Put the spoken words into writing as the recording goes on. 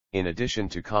In addition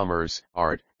to commerce,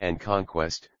 art, and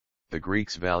conquest, the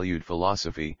Greeks valued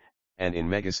philosophy, and in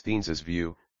Megasthenes'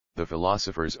 view, the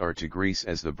philosophers are to Greece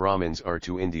as the Brahmins are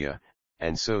to India,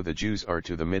 and so the Jews are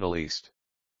to the Middle East.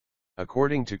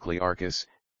 According to Clearchus,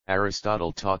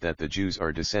 Aristotle taught that the Jews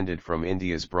are descended from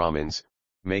India's Brahmins,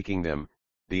 making them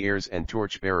the heirs and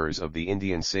torchbearers of the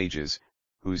Indian sages,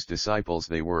 whose disciples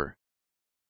they were.